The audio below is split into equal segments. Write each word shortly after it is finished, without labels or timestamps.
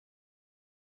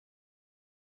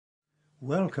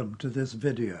Welcome to this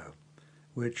video,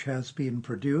 which has been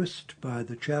produced by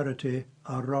the charity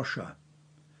Rocha.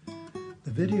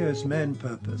 The video's main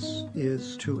purpose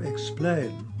is to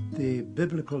explain the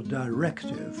biblical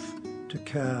directive to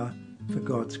care for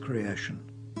God's creation.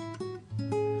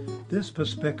 This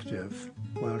perspective,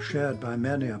 while shared by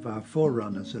many of our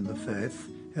forerunners in the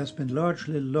faith, has been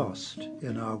largely lost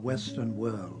in our Western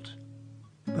world.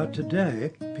 But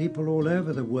today, people all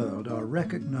over the world are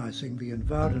recognizing the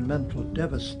environmental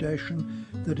devastation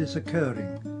that is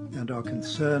occurring and are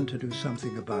concerned to do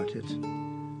something about it.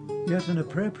 Yet an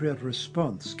appropriate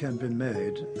response can be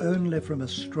made only from a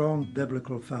strong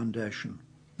biblical foundation.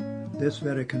 This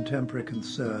very contemporary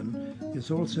concern is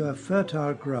also a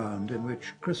fertile ground in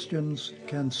which Christians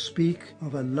can speak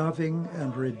of a loving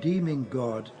and redeeming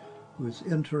God whose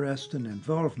interest and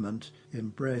involvement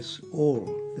embrace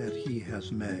all that he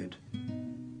has made.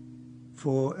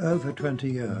 For over 20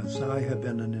 years, I have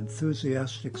been an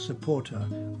enthusiastic supporter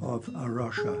of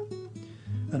Rocha,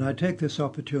 and I take this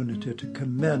opportunity to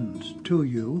commend to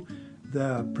you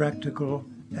their practical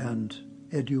and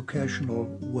educational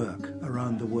work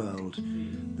around the world.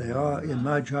 They are, in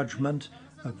my judgment,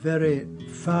 a very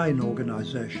fine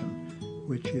organization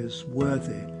which is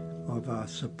worthy of our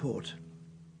support.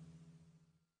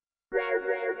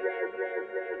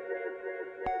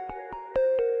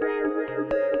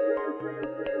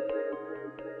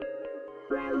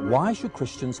 Why should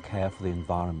Christians care for the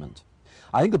environment?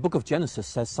 I think the book of Genesis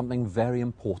says something very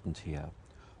important here.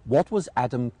 What was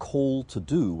Adam called to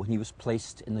do when he was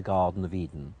placed in the Garden of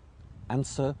Eden?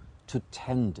 Answer, to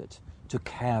tend it, to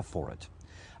care for it.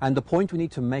 And the point we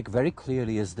need to make very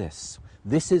clearly is this.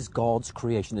 This is God's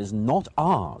creation. It is not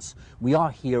ours. We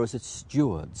are here as its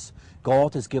stewards.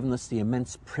 God has given us the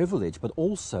immense privilege, but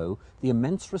also the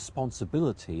immense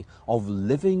responsibility of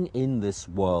living in this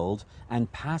world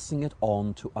and passing it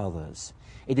on to others.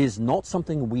 It is not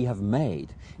something we have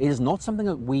made. It is not something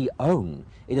that we own.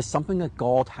 It is something that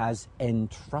God has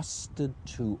entrusted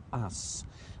to us.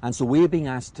 And so we are being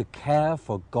asked to care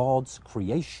for God's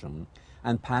creation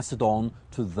and pass it on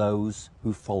to those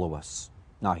who follow us.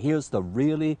 Now, here's the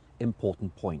really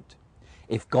important point.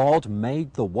 If God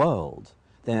made the world,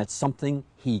 then it's something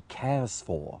he cares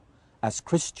for. As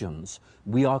Christians,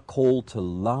 we are called to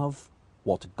love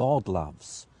what God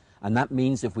loves. And that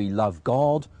means if we love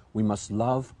God, we must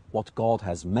love what God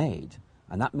has made.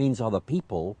 And that means other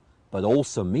people, but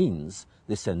also means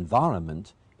this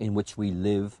environment in which we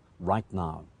live right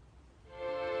now.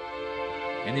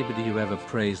 Anybody who ever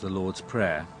prays the Lord's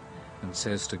Prayer and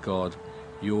says to God,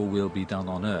 "Your will be done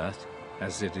on earth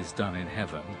as it is done in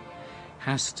heaven,"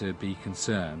 has to be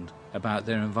concerned about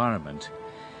their environment.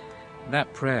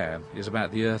 That prayer is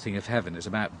about the earthing of heaven. It's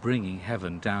about bringing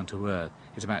heaven down to earth.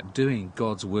 It's about doing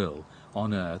God's will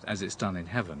on earth as it's done in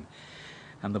heaven.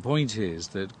 And the point is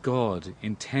that God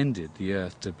intended the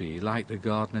earth to be like the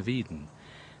Garden of Eden.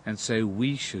 And so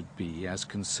we should be as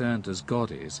concerned as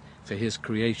God is for his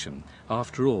creation.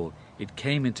 After all, it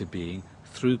came into being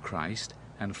through Christ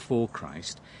and for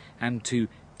Christ, and to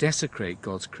desecrate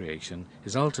God's creation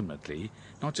is ultimately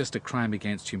not just a crime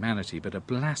against humanity, but a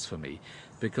blasphemy,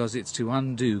 because it's to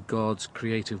undo God's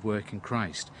creative work in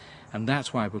Christ. And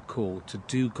that's why we're called to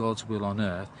do God's will on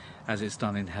earth as it's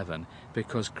done in heaven,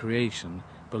 because creation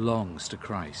belongs to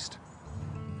Christ.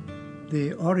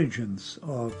 The origins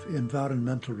of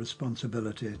environmental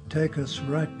responsibility take us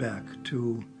right back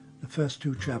to the first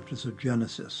two chapters of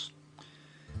Genesis.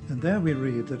 And there we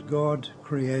read that God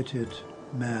created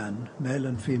man, male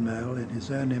and female, in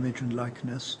his own image and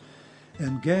likeness,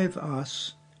 and gave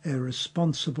us a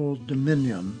responsible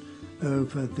dominion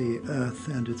over the earth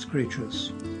and its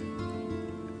creatures.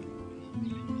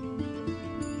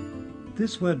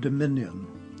 This word dominion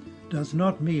does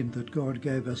not mean that God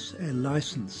gave us a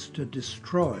license to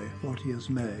destroy what he has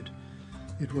made.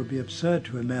 It would be absurd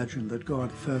to imagine that God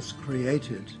first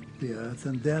created the earth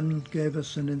and then gave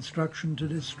us an instruction to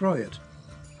destroy it.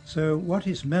 So what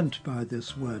is meant by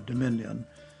this word dominion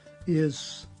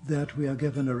is that we are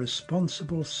given a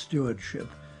responsible stewardship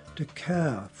to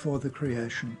care for the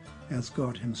creation as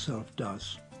God himself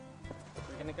does.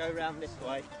 We're going to go round this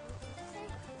way.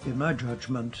 In my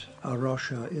judgment,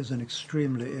 Rocha is an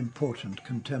extremely important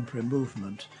contemporary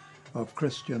movement of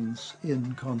Christians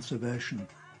in conservation.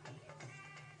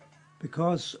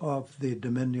 Because of the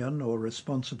dominion or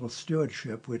responsible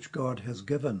stewardship which God has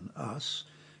given us,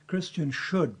 Christians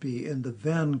should be in the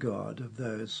vanguard of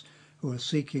those who are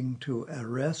seeking to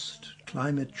arrest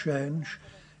climate change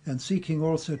and seeking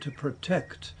also to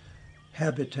protect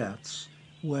habitats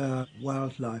where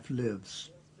wildlife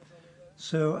lives.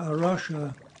 So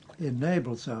Rocha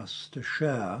enables us to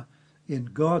share in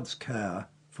God's care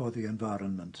for the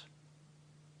environment.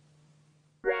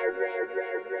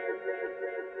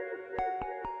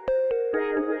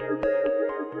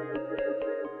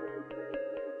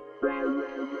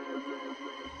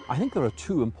 I think there are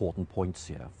two important points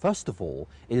here. First of all,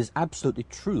 it is absolutely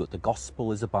true that the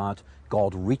gospel is about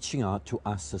God reaching out to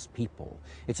us as people.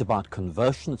 It's about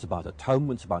conversion, it's about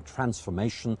atonement, it's about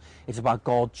transformation, it's about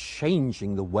God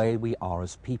changing the way we are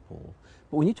as people.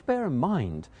 But we need to bear in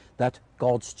mind that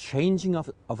God's changing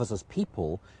of us as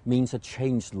people means a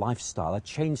changed lifestyle, a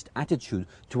changed attitude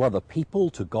to other people,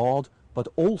 to God, but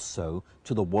also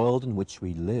to the world in which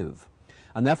we live.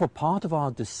 And therefore part of our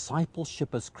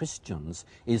discipleship as Christians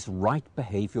is right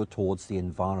behavior towards the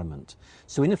environment.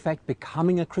 So in effect,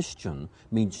 becoming a Christian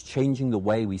means changing the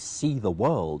way we see the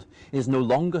world. It is no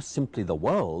longer simply the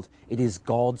world, it is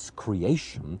God's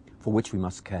creation for which we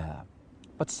must care.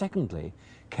 But secondly,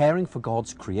 caring for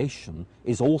God's creation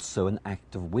is also an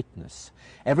act of witness.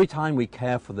 Every time we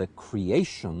care for the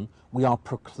creation, we are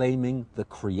proclaiming the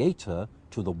Creator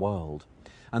to the world.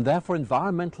 And therefore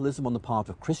environmentalism on the part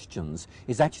of Christians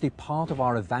is actually part of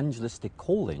our evangelistic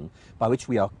calling, by which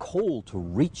we are called to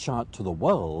reach out to the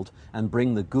world and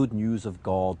bring the good news of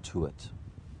God to it.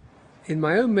 In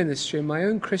my own ministry, in my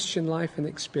own Christian life and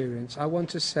experience, I want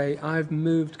to say I've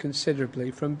moved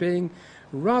considerably from being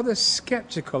rather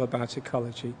skeptical about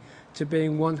ecology to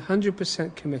being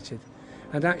 100% committed,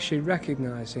 and actually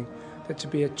recognizing that to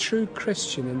be a true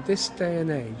Christian in this day and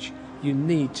age, you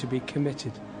need to be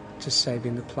committed to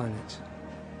saving the planet.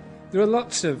 There are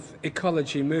lots of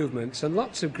ecology movements and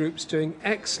lots of groups doing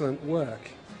excellent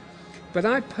work, but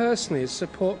I personally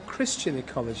support Christian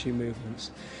ecology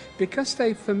movements because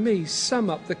they, for me, sum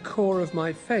up the core of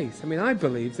my faith. I mean, I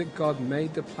believe that God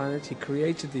made the planet, He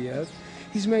created the earth,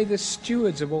 He's made us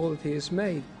stewards of all that He has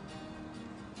made.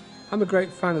 I'm a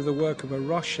great fan of the work of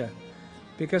Rocha,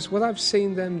 because what I've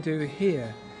seen them do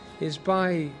here is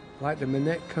by, like the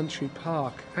Manette Country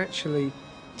Park, actually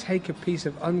take a piece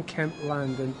of unkempt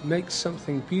land and make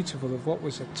something beautiful of what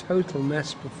was a total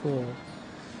mess before.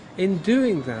 In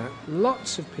doing that,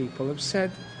 lots of people have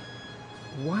said,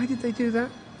 why did they do that?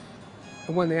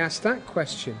 And when they ask that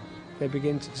question, they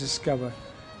begin to discover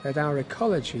that our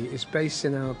ecology is based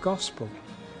in our gospel,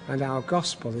 and our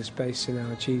gospel is based in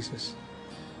our Jesus.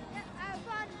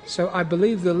 So I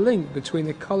believe the link between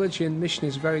ecology and mission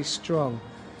is very strong,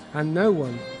 and no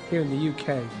one here in the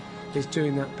UK is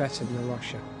doing that better than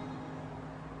Rocha.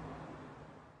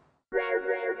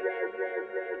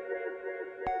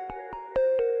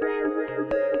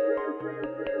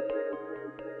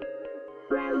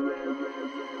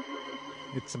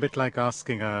 It's a bit like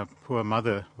asking a poor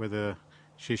mother whether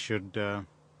she should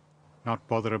not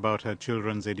bother about her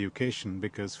children's education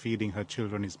because feeding her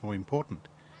children is more important.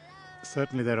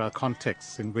 Certainly there are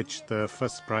contexts in which the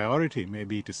first priority may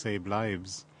be to save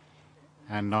lives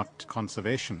and not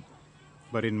conservation.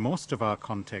 But in most of our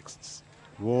contexts,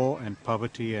 war and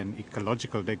poverty and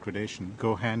ecological degradation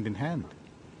go hand in hand.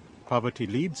 Poverty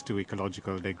leads to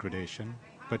ecological degradation,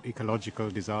 but ecological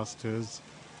disasters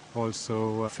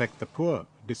also affect the poor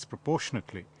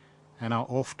disproportionately and are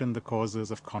often the causes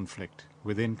of conflict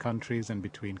within countries and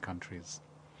between countries.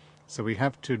 So we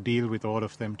have to deal with all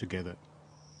of them together.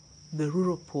 The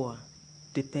rural poor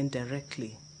depend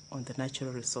directly on the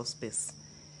natural resource base.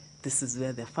 This is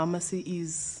where the pharmacy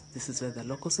is, this is where the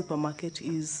local supermarket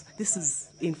is, this is,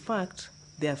 in fact,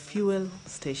 their fuel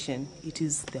station, it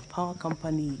is their power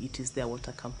company, it is their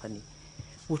water company.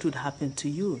 What would happen to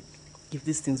you if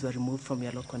these things were removed from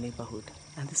your local neighborhood?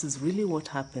 And this is really what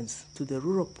happens to the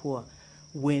rural poor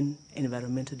when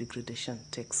environmental degradation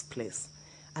takes place.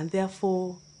 And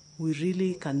therefore, we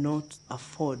really cannot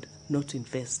afford not to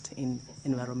invest in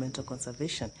environmental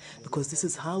conservation, because this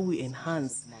is how we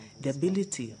enhance the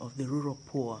ability of the rural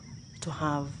poor to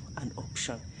have an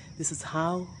option. This is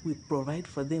how we provide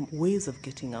for them ways of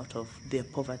getting out of their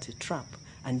poverty trap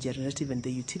and generate even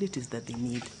the utilities that they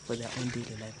need for their own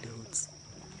daily livelihoods.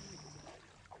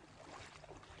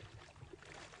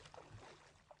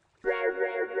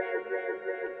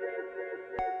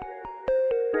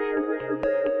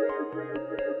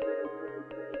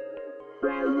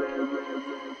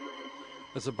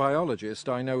 As a biologist,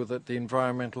 I know that the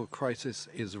environmental crisis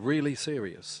is really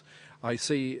serious. I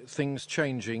see things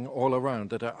changing all around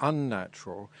that are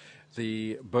unnatural.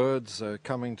 The birds are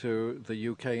coming to the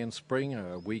UK in spring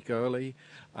a week early,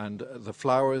 and the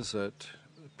flowers at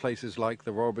places like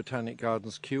the Royal Botanic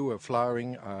Gardens Kew are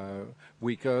flowering a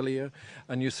week earlier.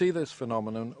 And you see this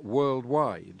phenomenon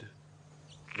worldwide.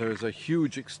 There is a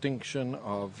huge extinction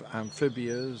of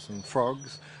amphibians and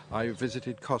frogs. I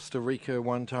visited Costa Rica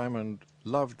one time, and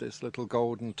loved this little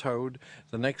golden toad.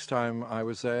 The next time I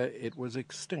was there, it was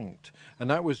extinct, and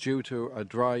that was due to a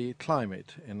dry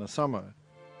climate in the summer.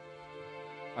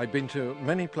 I've been to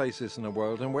many places in the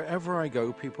world, and wherever I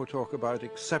go, people talk about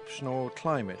exceptional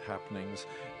climate happenings,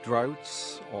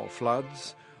 droughts or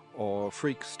floods or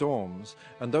freak storms,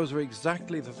 and those are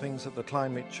exactly the things that the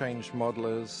climate change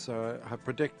modelers have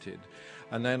predicted.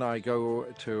 And then I go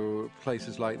to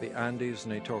places like the Andes,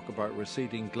 and they talk about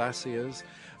receding glaciers,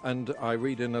 and I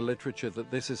read in the literature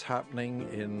that this is happening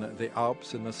in the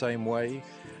Alps in the same way.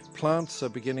 Plants are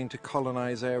beginning to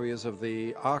colonize areas of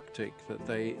the Arctic that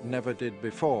they never did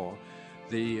before.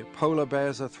 The polar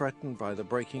bears are threatened by the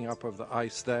breaking up of the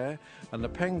ice there, and the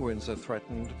penguins are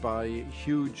threatened by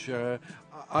huge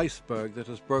iceberg that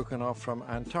has broken off from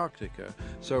Antarctica.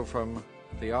 So from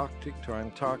the Arctic to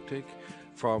Antarctic,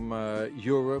 from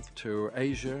Europe to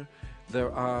Asia,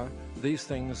 there are these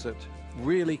things that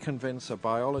really convince a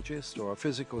biologist or a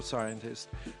physical scientist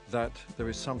that there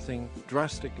is something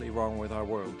drastically wrong with our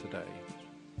world today.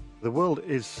 The world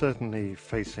is certainly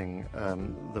facing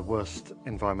the worst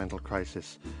environmental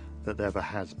crisis that there ever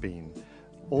has been.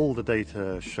 All the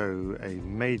data show a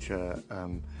major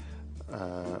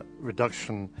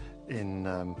reduction in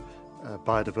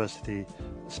biodiversity,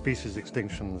 species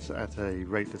extinctions at a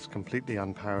rate that's completely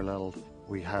unparalleled.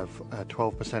 We have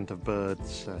 12% of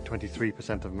birds,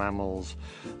 23% of mammals,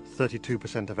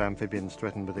 32% of amphibians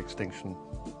threatened with extinction.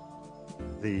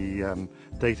 The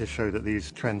data show that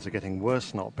these trends are getting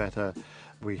worse, not better.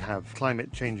 We have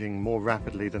climate changing more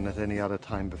rapidly than at any other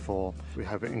time before. We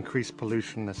have increased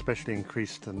pollution, especially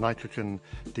increased nitrogen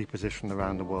deposition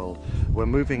around the world. We're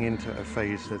moving into a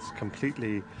phase that's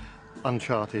completely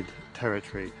uncharted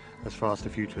territory as far as the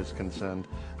future is concerned,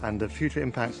 and the future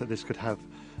impacts that this could have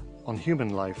on human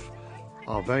life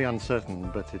are very uncertain,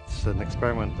 but it's an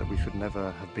experiment that we should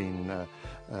never have been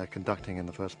conducting in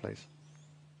the first place.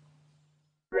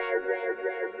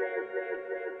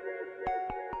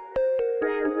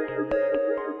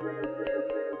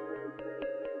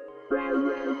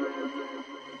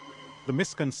 The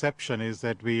misconception is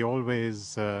that we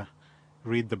always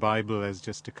read the Bible as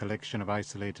just a collection of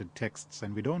isolated texts,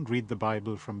 and we don't read the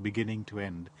Bible from beginning to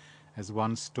end as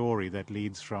one story that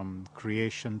leads from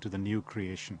creation to the new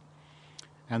creation.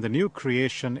 And the new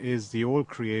creation is the old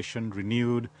creation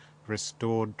renewed,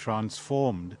 restored,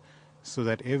 transformed, so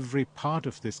that every part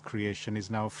of this creation is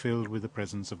now filled with the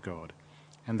presence of God.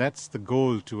 And that's the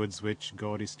goal towards which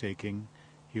God is taking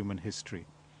human history.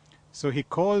 So he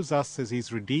calls us, as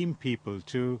his redeemed people,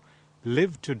 to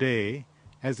live today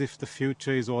as if the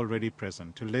future is already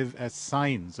present, to live as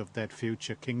signs of that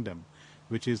future kingdom,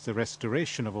 which is the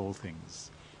restoration of all things.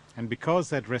 And because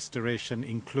that restoration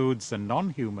includes the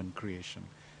non-human creation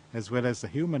as well as the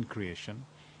human creation,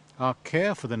 our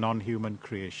care for the non-human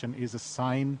creation is a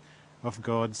sign of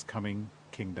God's coming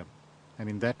kingdom. And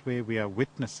in that way we are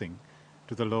witnessing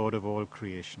to the Lord of all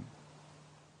creation.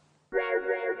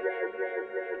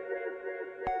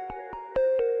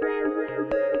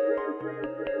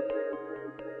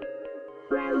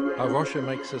 Rocha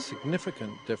makes a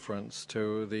significant difference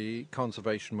to the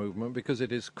conservation movement because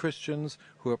it is Christians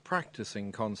who are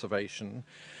practicing conservation.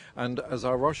 And as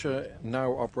Rocha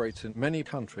now operates in many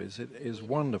countries, it is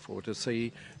wonderful to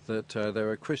see that there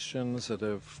are Christians that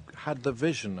have had the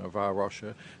vision of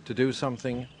Rocha to do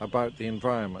something about the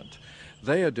environment.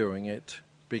 They are doing it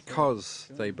because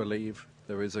they believe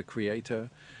there is a creator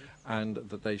and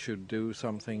that they should do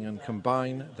something and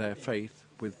combine their faith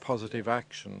with positive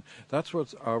action. That's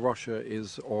what Rocha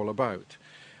is all about.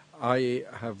 I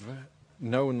have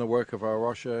known the work of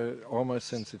Rocha almost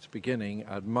since its beginning,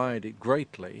 admired it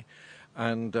greatly,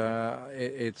 and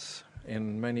it's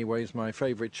in many ways my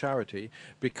favorite charity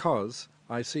because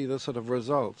I see the sort of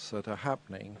results that are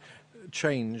happening,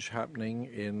 change happening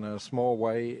in a small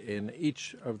way in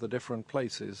each of the different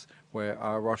places where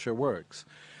Rocha works.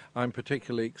 I'm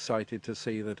particularly excited to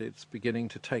see that it's beginning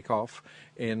to take off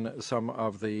in some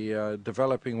of the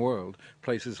developing world,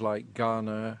 places like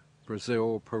Ghana,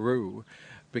 Brazil, Peru,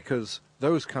 because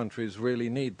those countries really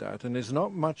need that. And there's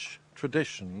not much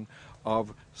tradition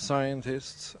of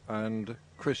scientists and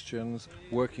Christians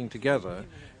working together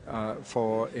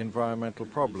for environmental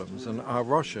problems. And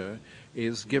Rocha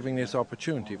is giving this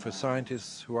opportunity for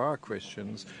scientists who are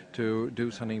Christians to do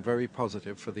something very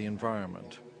positive for the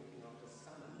environment.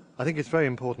 I think it's very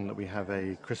important that we have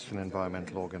a Christian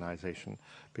environmental organization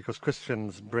because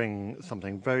Christians bring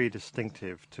something very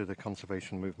distinctive to the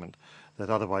conservation movement that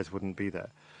otherwise wouldn't be there.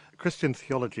 Christian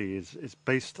theology is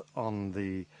based on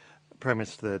the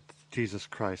premise that Jesus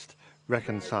Christ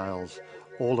reconciles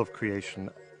all of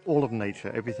creation, all of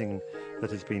nature, everything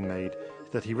that has been made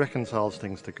that he reconciles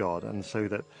things to God, and so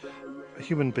that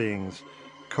human beings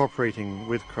cooperating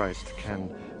with Christ can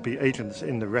be agents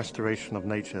in the restoration of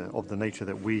nature, of the nature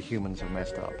that we humans have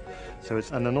messed up. So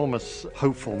it's an enormous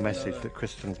hopeful message that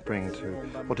Christians bring to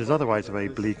what is otherwise a very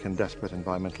bleak and desperate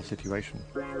environmental situation.